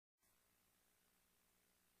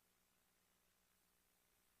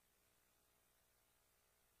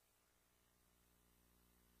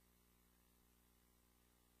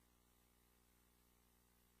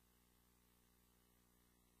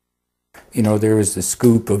you know, there was the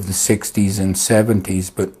scoop of the 60s and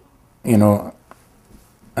 70s, but, you know,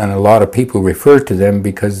 and a lot of people refer to them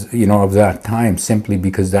because, you know, of that time, simply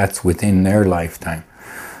because that's within their lifetime.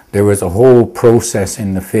 There was a whole process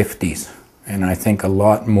in the 50s, and I think a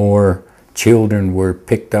lot more children were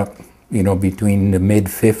picked up, you know, between the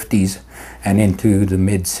mid-50s and into the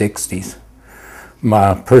mid-60s.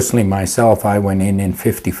 Personally, myself, I went in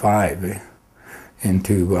 55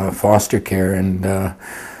 into foster care, and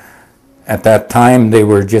at that time they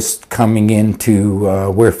were just coming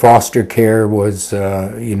into where foster care was,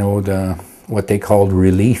 you know, what they called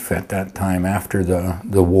relief at that time after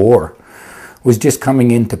the war, was just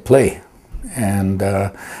coming into play. And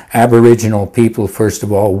Aboriginal people, first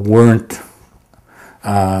of all, weren't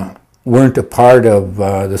a part of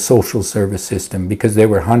the social service system because they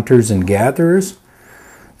were hunters and gatherers.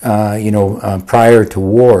 You know, prior to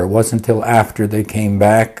war. It wasn't until after they came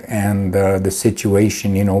back, and the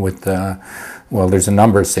situation, you know, with well, there's a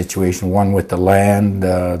number of situations. One with the land,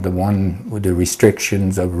 the one with the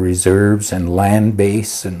restrictions of reserves and land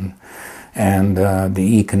base, and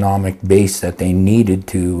the economic base that they needed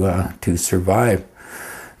to survive.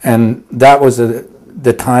 And that was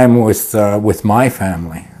the time with my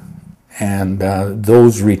family, and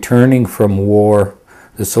those returning from war.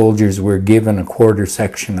 The soldiers were given a quarter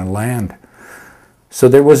section of land. So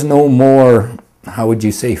there was no more, how would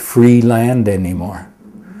you say, free land anymore.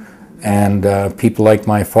 And people like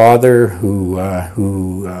my father who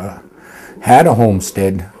had a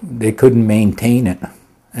homestead, they couldn't maintain it.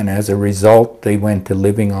 And as a result, they went to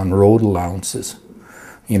living on road allowances,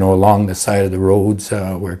 you know, along the side of the roads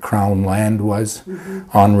where Crown land was,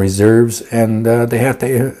 on reserves. And they had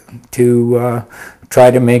to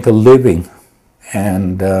try to make a living.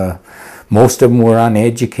 And most of them were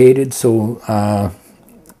uneducated, so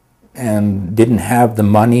and didn't have the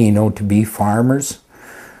money, you know, to be farmers.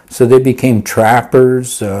 So they became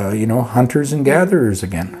trappers, you know, hunters and gatherers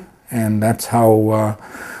again. And that's how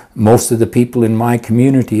most of the people in my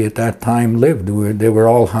community at that time lived. They were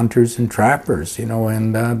all hunters and trappers, you know,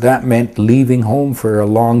 and that meant leaving home for a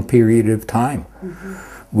long period of time.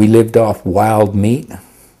 We lived off wild meat,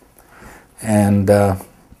 and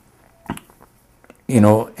you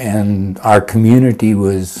know, and our community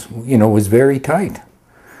was, you know, was very tight.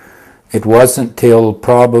 It wasn't till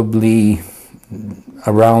probably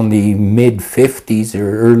around the mid-50s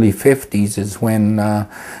or early 50s is when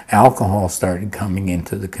alcohol started coming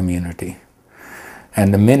into the community.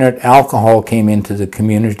 And the minute alcohol came into the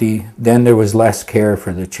community, then there was less care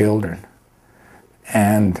for the children.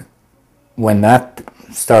 And when that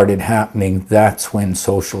started happening, that's when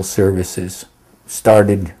social services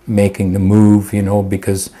started making the move, you know,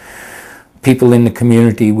 because people in the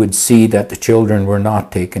community would see that the children were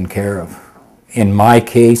not taken care of. In my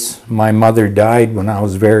case, my mother died when I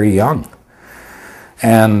was very young.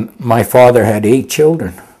 And my father had 8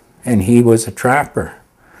 children, and he was a trapper.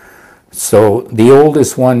 So the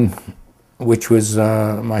oldest one, which was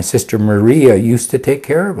my sister Maria, used to take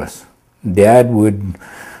care of us. Dad would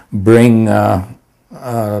bring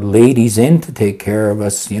ladies in to take care of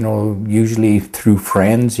us, you know, usually through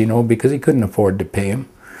friends, you know, because he couldn't afford to pay them.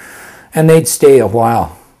 And they'd stay a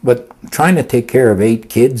while. But trying to take care of 8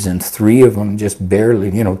 kids and 3 of them just barely,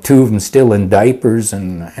 you know, 2 of them still in diapers,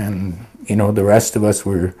 and you know, the rest of us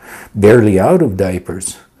were barely out of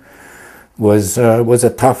diapers, was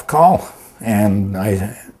a tough call. And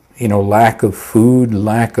you know, lack of food,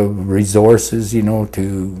 lack of resources, you know,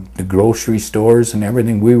 to the grocery stores and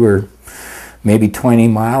everything. We were maybe 20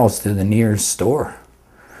 miles to the nearest store.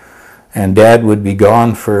 And Dad would be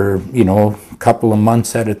gone for, you know, a couple of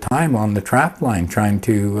months at a time on the trap line trying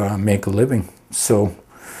to make a living. So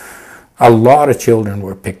a lot of children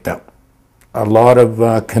were picked up. A lot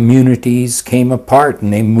of communities came apart,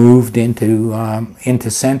 and they moved into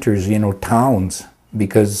centers, you know, towns,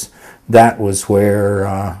 because that was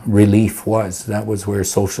where relief was. That was where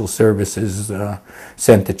social services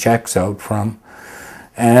sent the checks out from.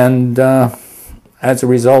 And as a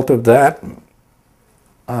result of that,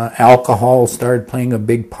 alcohol started playing a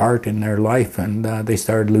big part in their life, and they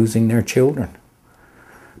started losing their children.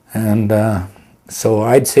 And so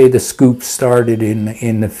I'd say the scoop started in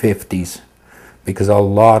the 50s, because a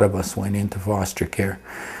lot of us went into foster care.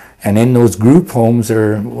 And in those group homes,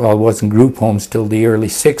 well, it wasn't group homes till the early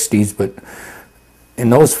 60s, but in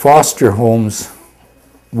those foster homes,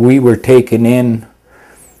 we were taken in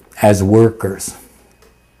as workers.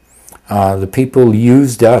 The people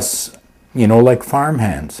used us, you know, like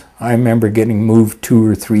farmhands. I remember getting moved 2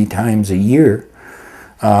 or 3 times a year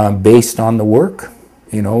based on the work.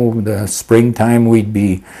 You know, the springtime we'd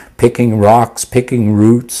be picking rocks, picking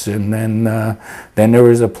roots, and then there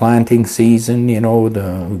was a planting season, you know,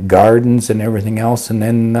 the gardens and everything else, and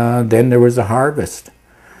then there was a harvest.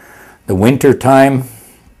 The winter time,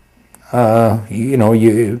 you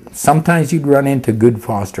know, sometimes you'd run into good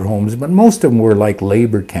foster homes, but most of them were like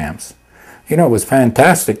labor camps. You know, it was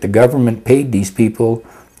fantastic. The government paid these people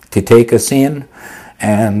to take us in,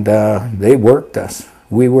 and they worked us.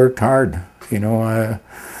 We worked hard. You know,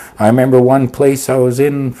 I remember one place I was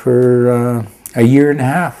in for a year and a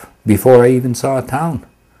half before I even saw a town.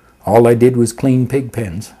 All I did was clean pig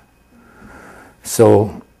pens.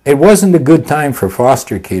 So it wasn't a good time for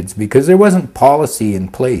foster kids because there wasn't policy in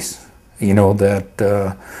place. You know, that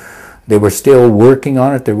they were still working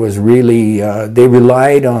on it. There was really, they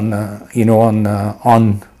relied on, you know,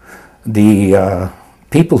 on the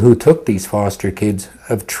people who took these foster kids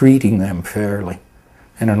of treating them fairly.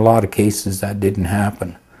 And in a lot of cases that didn't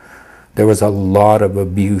happen. There was a lot of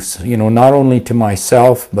abuse, you know, not only to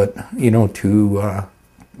myself, but, you know,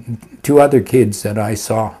 to other kids that I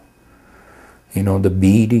saw. You know, the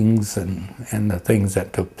beatings and the things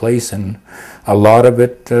that took place. And a lot of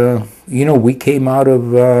it, you know, we came out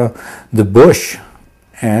of the bush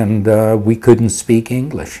and we couldn't speak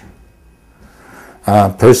English.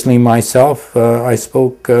 Personally myself, I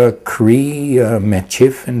spoke Cree,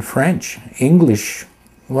 Michif, and French. English,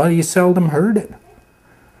 well, you seldom heard it.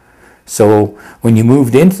 So when you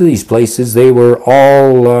moved into these places, they were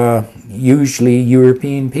all usually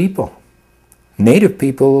European people. Native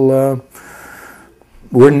people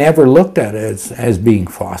were never looked at as being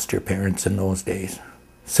foster parents in those days.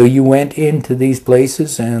 So you went into these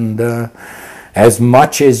places, and as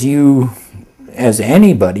much as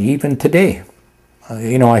anybody, even today,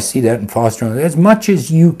 you know, I see that in fostering, as much as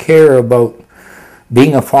you care about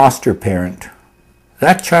being a foster parent,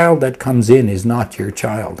 that child that comes in is not your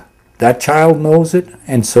child. That child knows it,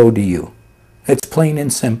 and so do you. It's plain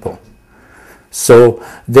and simple. So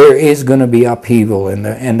there is going to be upheaval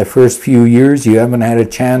in the first few years. You haven't had a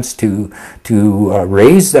chance to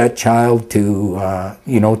raise that child, to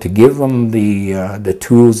you know, to give them the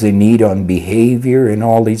tools they need on behavior and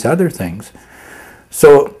all these other things.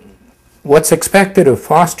 So what's expected of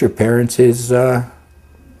foster parents is,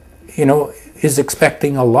 you know, is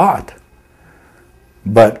expecting a lot.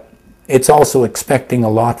 But it's also expecting a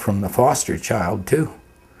lot from the foster child too,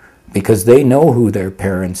 because they know who their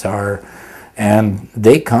parents are, and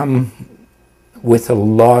they come with a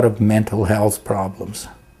lot of mental health problems.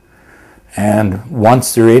 And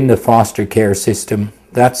once they're in the foster care system,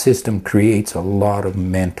 that system creates a lot of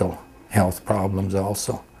mental health problems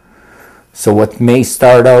also. So what may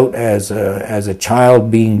start out as a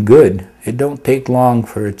child being good, it don't take long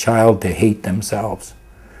for a child to hate themselves,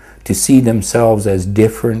 to see themselves as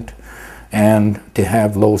different, and to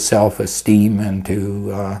have low self-esteem, and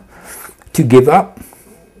to give up.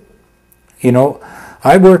 You know,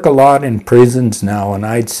 I work a lot in prisons now, and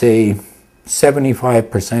I'd say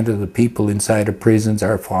 75% of the people inside of prisons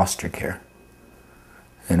are foster care.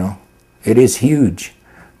 You know, it is huge.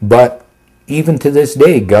 But even to this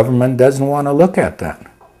day, government doesn't want to look at that.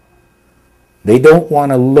 They don't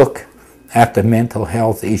want to look at the mental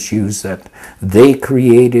health issues that they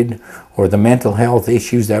created, or the mental health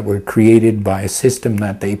issues that were created by a system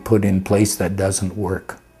that they put in place that doesn't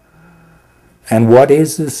work. And what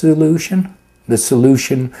is the solution? The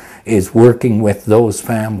solution is working with those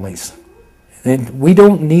families. And we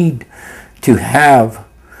don't need to have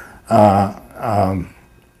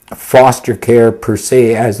foster care per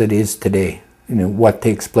se as it is today. You know, what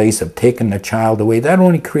takes place of taking the child away, that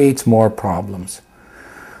only creates more problems.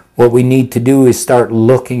 What we need to do is start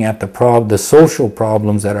looking at the social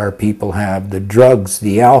problems that our people have, the drugs,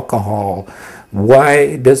 the alcohol.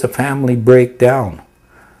 Why does a family break down?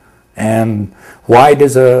 And why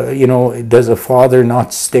does a father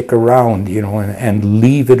not stick around, you know, and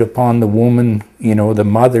leave it upon the woman, you know, the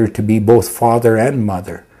mother, to be both father and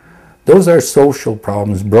mother? Those are social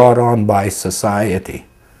problems brought on by society.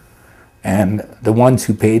 And the ones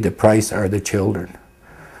who pay the price are the children.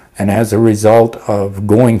 And as a result of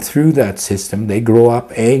going through that system, they grow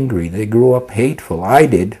up angry, they grow up hateful. I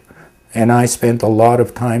did. And I spent a lot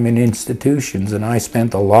of time in institutions, and I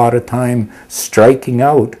spent a lot of time striking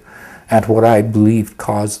out at what I believed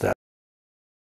caused that.